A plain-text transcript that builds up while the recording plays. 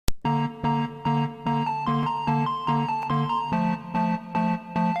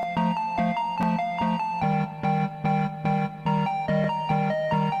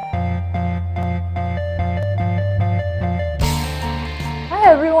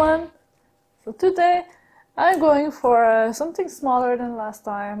everyone! So today I'm going for something smaller than last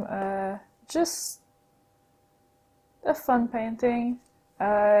time, just a fun painting.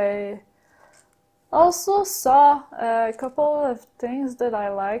 I also saw a couple of things that I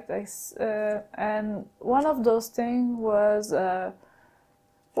liked, and one of those things was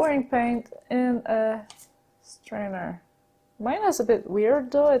pouring paint in a strainer. Mine is a bit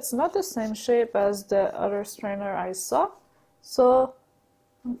weird though, it's not the same shape as the other strainer I saw, so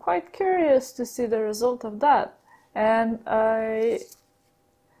I'm quite curious to see the result of that. And I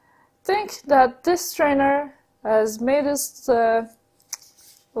think that this strainer has made its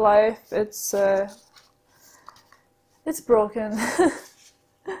life, it's broken.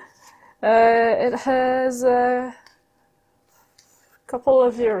 It has a couple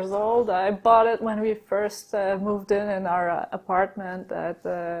of years old. I bought it when we first moved in our apartment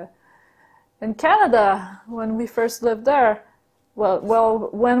in Canada, when we first lived there. Well,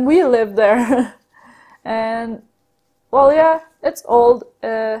 when we lived there. And, well, yeah, it's old.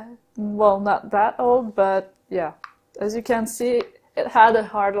 Well, not that old, but yeah. As you can see, it had a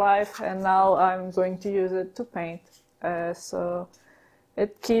hard life, and now I'm going to use it to paint. So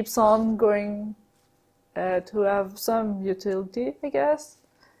it keeps on going to have some utility, I guess.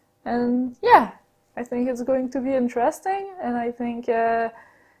 And yeah, I think it's going to be interesting, and I think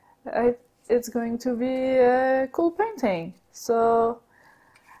it's going to be a cool painting. So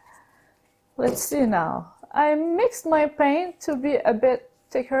let's see now. I mixed my paint to be a bit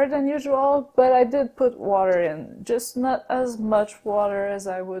thicker than usual, but I did put water in, just not as much water as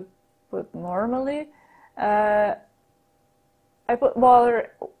I would put normally. I put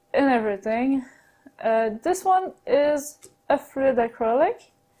water in everything. This one is a fluid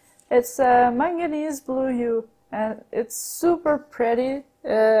acrylic. It's a manganese blue hue, and it's super pretty.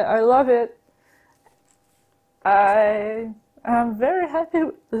 I love it. I am very happy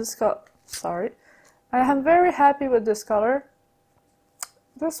with this color. Sorry. I am very happy with this color.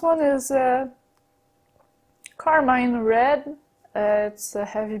 This one is Carmine red. It's a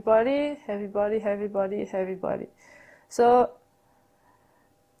heavy body, heavy body, heavy body, heavy body. So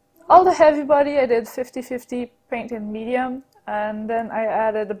all the heavy body I did 50-50 paint in medium, and then I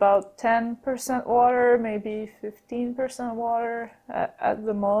added about 10% water, maybe 15% water at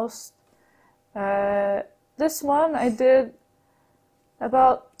the most. This one I did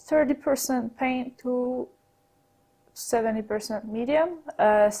about 30% paint to 70% medium,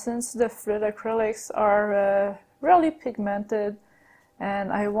 since the fluid acrylics are really pigmented,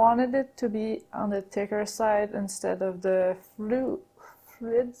 and I wanted it to be on the thicker side instead of the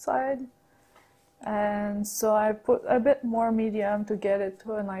fluid side. And so I put a bit more medium to get it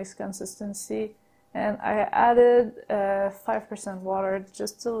to a nice consistency, and I added 5% water,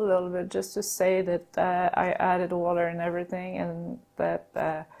 just a little bit, just to say that I added water and everything, and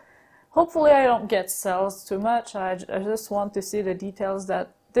that hopefully I don't get cells too much. I just want to see the details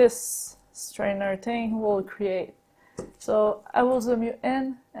that this strainer thing will create. So I will zoom you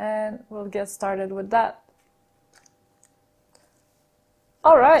in and we'll get started with that.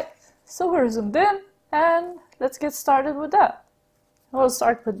 Alright, so we're zoomed in and let's get started with that. We'll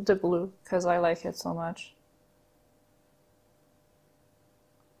start with the blue because I like it so much.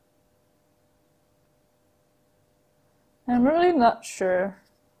 I'm really not sure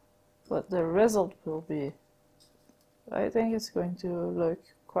what the result will be. I think it's going to look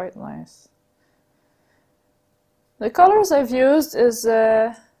quite nice. The colors I've used is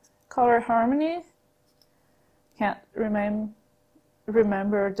Color Harmony. Can't remember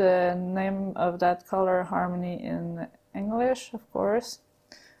the name of that Color Harmony in English, of course,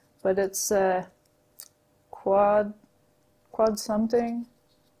 but it's quad something.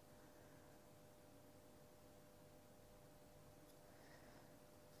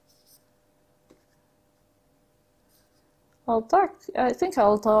 I think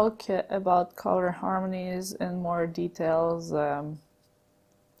I'll talk about color harmonies in more details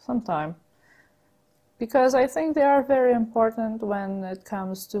sometime, because I think they are very important when it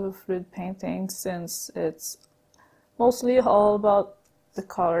comes to fluid painting, since it's mostly all about the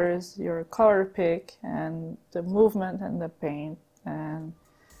colors, your color pick, and the movement and the paint, and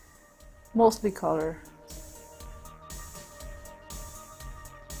mostly color.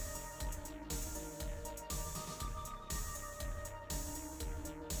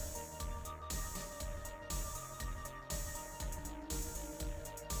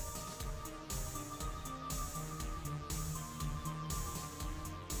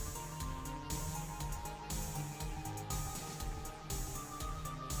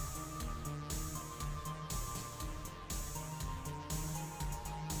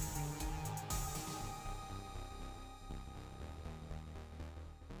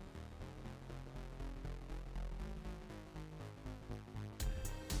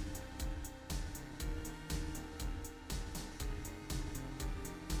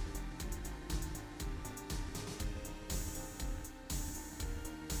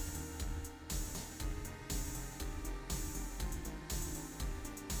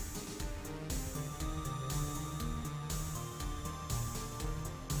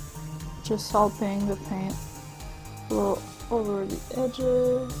 just helping the paint flow over the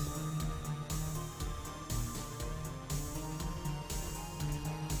edges.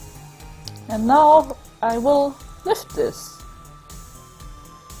 And now I will lift this.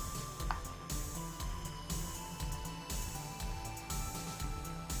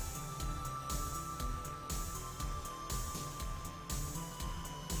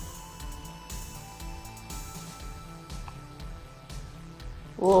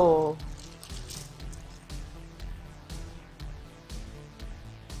 Whoa.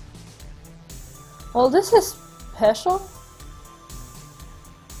 Well, this is special.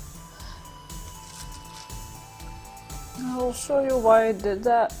 I'll show you why I did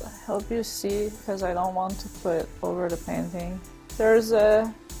that, help you see, because I don't want to put it over the painting. There's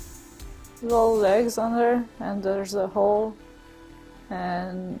a little legs under, and there's a hole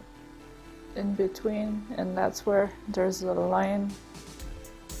and in between, and that's where there's a line.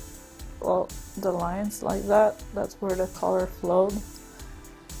 Well, the lines like that, that's where the color flowed.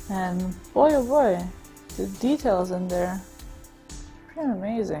 And boy oh boy, the details in there, pretty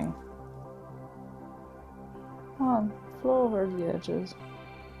amazing. Come on, flow over the edges.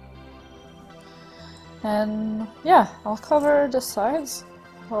 And yeah, I'll cover the sides,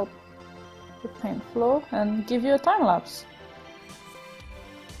 help the paint flow, and give you a time lapse.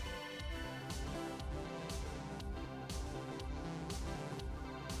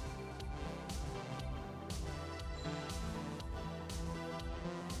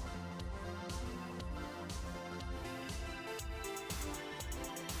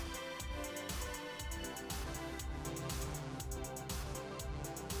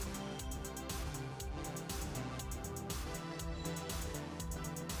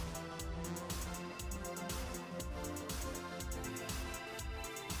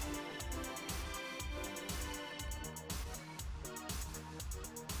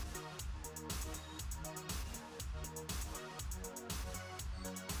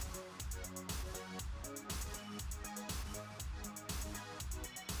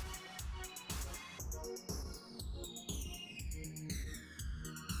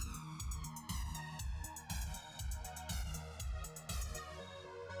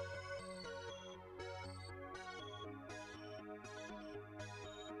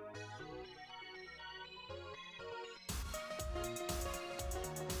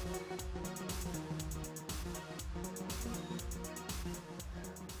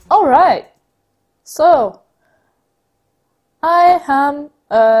 Alright, so I am,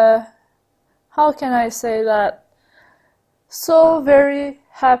 how can I say that, so very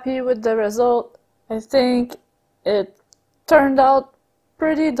happy with the result. I think it turned out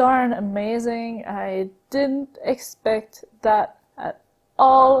pretty darn amazing. I didn't expect that at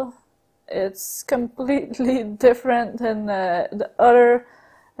all. It's completely different than the other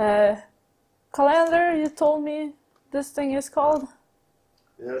Colander you told me this thing is called?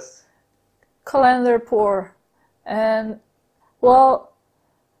 Yes. Colander pour. And well,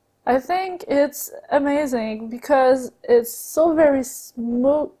 I think it's amazing because it's so very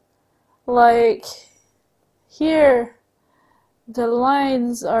smooth. Like here the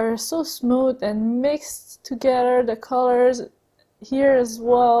lines are so smooth and mixed together, the colors here as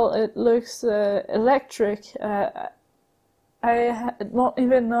well, it looks electric. I don't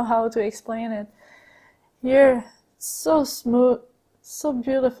even know how to explain it. Here it's so smooth, so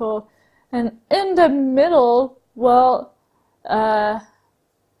beautiful, and in the middle, well,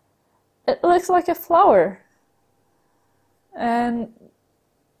 it looks like a flower. And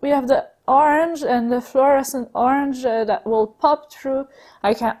we have the orange and the fluorescent orange that will pop through.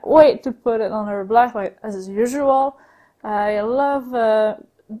 I can't wait to put it on our black light as usual. I love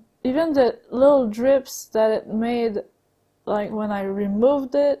even the little drips that it made, like when I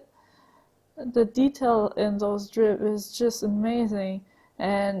removed it. The detail in those drips is just amazing,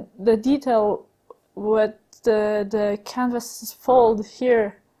 and the detail with the canvas fold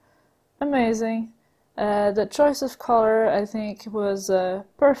here, amazing. The choice of color I think was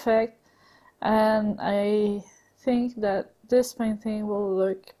perfect, and I think that this painting will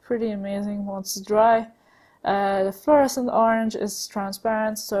look pretty amazing once dry. The fluorescent orange is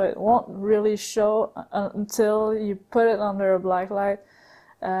transparent, so it won't really show until you put it under a black light.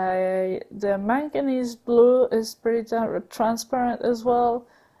 The manganese blue is pretty transparent as well.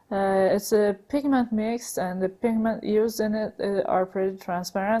 It's a pigment mix, and the pigment used in it are pretty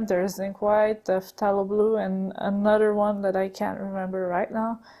transparent. There's ink white, the phthalo blue, and another one that I can't remember right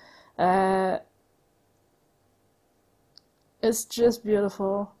now. It's just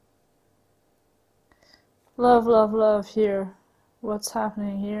beautiful. Love, love, love here. What's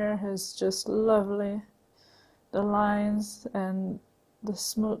happening here is just lovely. The lines and the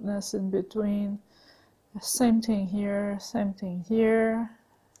smoothness in between. Same thing here, same thing here.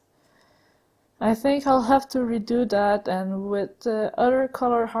 I think I'll have to redo that, and with other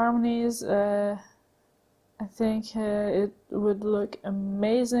color harmonies, I think it would look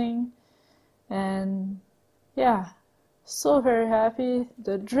amazing. And yeah, so very happy.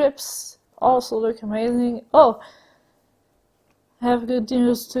 The drips also look amazing. Oh, I have good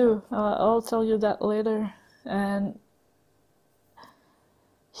news too. I'll tell you that later. And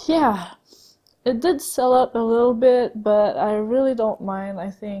yeah, it did sell out a little bit, but I really don't mind.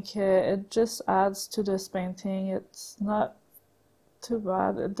 I think it just adds to this painting. It's not too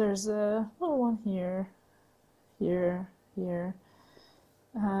bad. There's a little one here, here, here.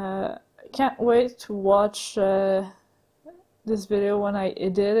 Can't wait to watch this video when I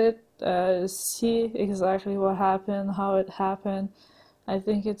edit it, see exactly what happened, how it happened. I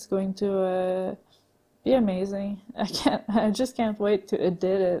think it's going to be amazing. I just can't wait to edit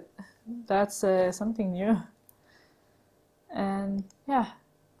it. That's something new. And yeah,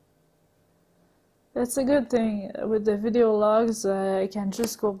 that's a good thing. With the video logs, I can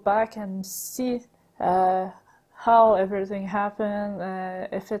just go back and see how everything happened,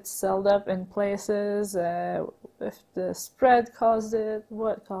 if it's sealed up in places, if the spread caused it,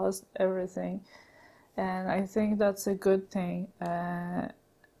 what caused everything. And I think that's a good thing. I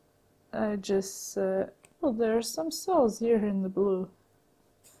just, oh, there's some cells here in the blue.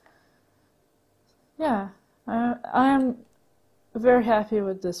 Yeah, I'm very happy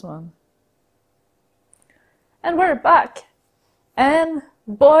with this one. And we're back. And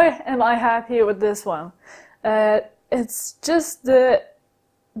boy, am I happy with this one. It's just the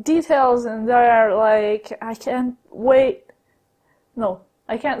details in there, like, I can't wait. No,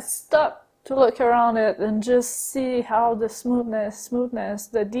 I can't stop to look around it and just see how the smoothness,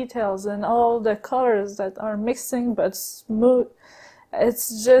 the details, and all the colors that are mixing but smooth.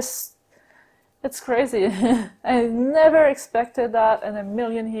 It's just, it's crazy. I never expected that in a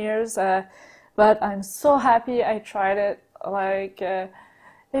million years, but I'm so happy I tried it. Like,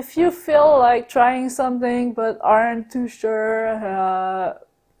 if you feel like trying something but aren't too sure,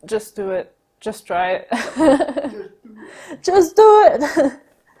 just do it. Just try it. Just do it.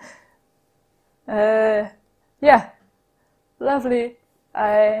 Yeah, lovely.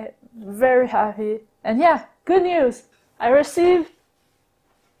 I'm very happy. And yeah, good news. I received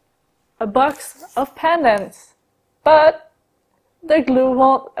a box of pendants, but the glue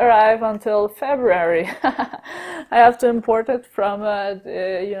won't arrive until February. I have to import it from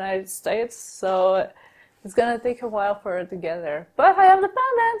the United States, so it's gonna take a while for it to get there. But I have the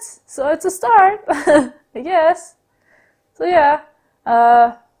pendants, so it's a start, I guess. So yeah,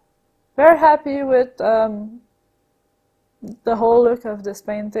 very happy with the whole look of this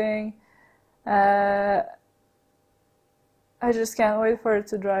painting. I just can't wait for it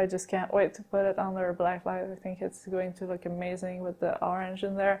to dry. I just can't wait to put it under a black light. I think it's going to look amazing with the orange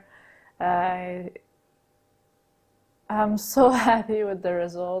in there. I'm so happy with the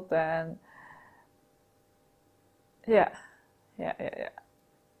result, and yeah.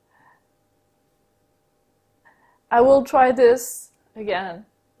 I will try this again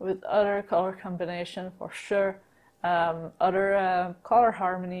with other color combination for sure. Other color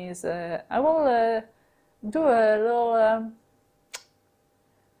harmonies. I will do a little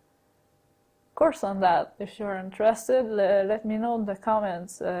course on that. If you're interested, let me know in the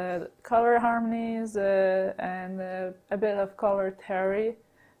comments. Color harmonies and a bit of color theory.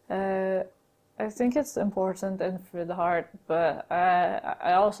 I think it's important and for the heart, but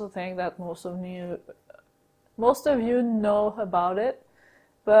I also think that most of you know about it,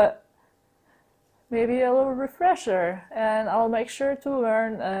 but maybe a little refresher. And I'll make sure to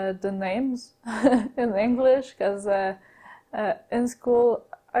learn the names in English, because in school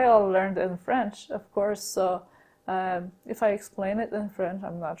I all learned in French, of course, so if I explain it in French,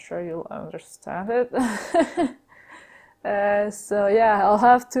 I'm not sure you'll understand it. So yeah, I'll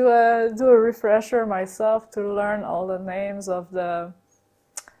have to do a refresher myself to learn all the names of the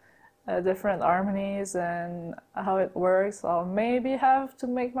different harmonies and how it works. I'll maybe have to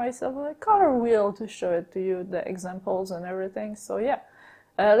make myself a color wheel to show it to you, the examples and everything. So yeah,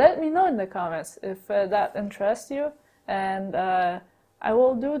 let me know in the comments if that interests you, and I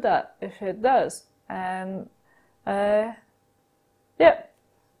will do that if it does. And yeah,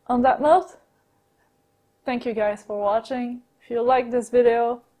 on that note, thank you guys for watching. If you like this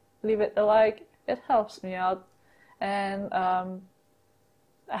video, leave it a like. It helps me out. And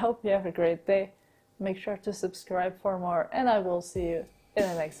I hope you have a great day. Make sure to subscribe for more, and I will see you in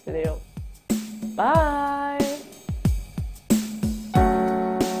the next video. Bye!